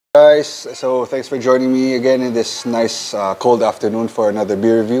guys, so thanks for joining me again in this nice cold afternoon for another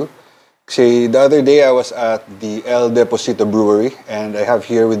beer review. Actually, the other day I was at the Depósito brewery and I have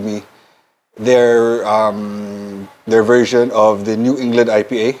here with me their version of the New England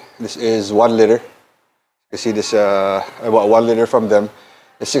IPA. This is 1 liter. You see this, I bought 1 liter from them.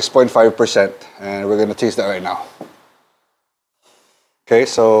 It's 6.5% and we're gonna taste that right now. Okay,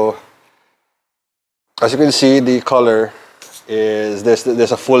 so as you can see, the color is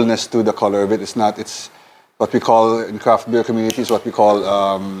there's a fullness to the color of it. It's what we call in craft beer communities what we call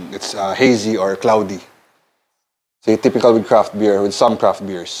it's hazy or cloudy. So typical with craft beer, with some craft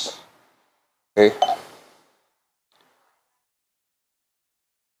beers. Okay.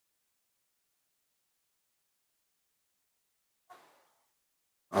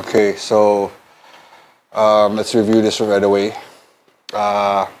 Okay, so let's review this right away.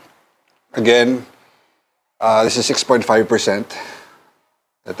 Again, this is 6.5%.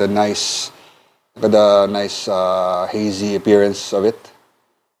 Look at the nice hazy appearance of it.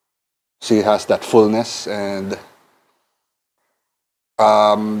 See, it has that fullness, and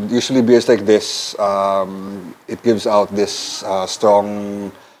usually beers like this, it gives out this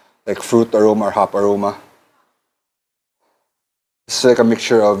strong, like fruit aroma or hop aroma. It's like a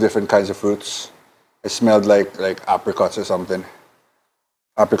mixture of different kinds of fruits. It smelled like apricots or something.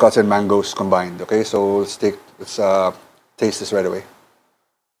 Apricots and mangoes combined. Okay, so let's taste this right away.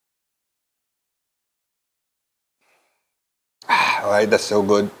 All right, that's so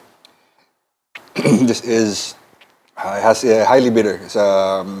good. This is it has a highly bitter. It's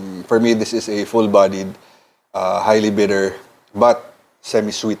for me, this is a full-bodied, highly bitter but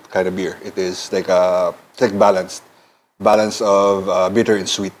semi-sweet kind of beer. It is like balance of bitter and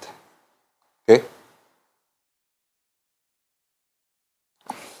sweet. Okay.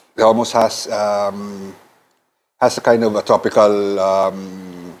 It almost has a kind of a tropical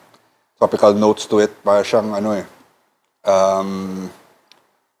notes to it. Para siyang ano eh,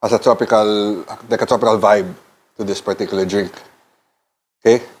 has a tropical vibe to this particular drink.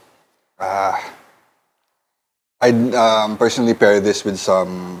 Okay, I personally pair this with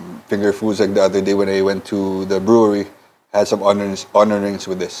some finger foods. Like the other day when I went to the brewery, I had some onion rings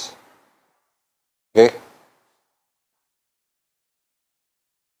with this. Okay.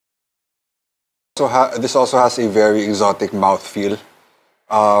 So this also has a very exotic mouthfeel.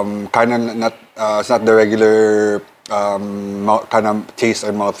 Kind of not it's not the regular kind of taste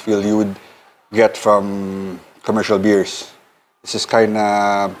or mouthfeel you would get from commercial beers. This is kind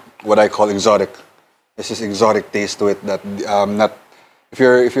of what I call exotic. This is exotic taste to it that not if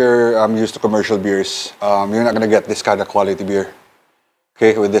you're used to commercial beers, you're not gonna get this kind of quality beer.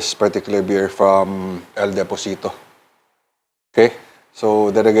 Okay, with this particular beer from El Depósito. Okay,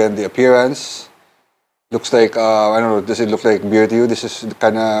 so then again, the appearance looks like I don't know. Does it look like beer to you? This is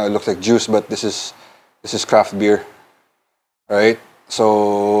kind of looks like juice, but this is craft beer, right?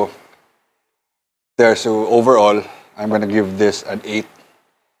 So there. So overall, I'm gonna give this an 8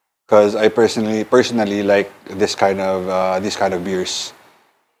 because I personally like this kind of beers.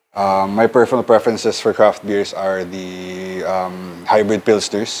 My personal preferences for craft beers are the hybrid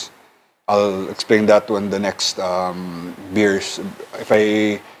pilsners. I'll explain that when the next beers, if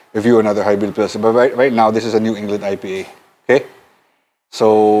I review another hybrid pilsner. But right now, this is a New England IPA. Okay,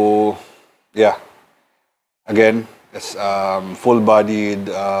 so yeah, again, it's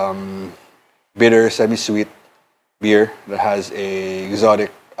full-bodied, bitter, semi-sweet beer that has a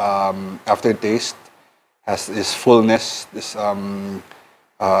exotic aftertaste, has this fullness, this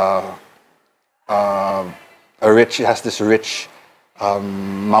it has this rich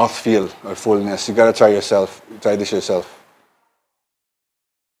mouthfeel or fullness. You gotta try this yourself.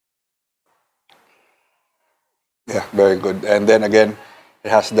 Yeah, very good. And then again, it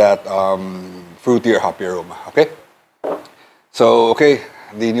has that fruity or hoppy aroma. Okay? So, okay,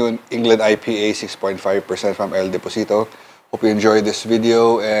 the New England IPA 6.5% from El Depósito. Hope you enjoyed this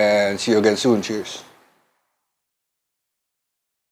video and see you again soon. Cheers.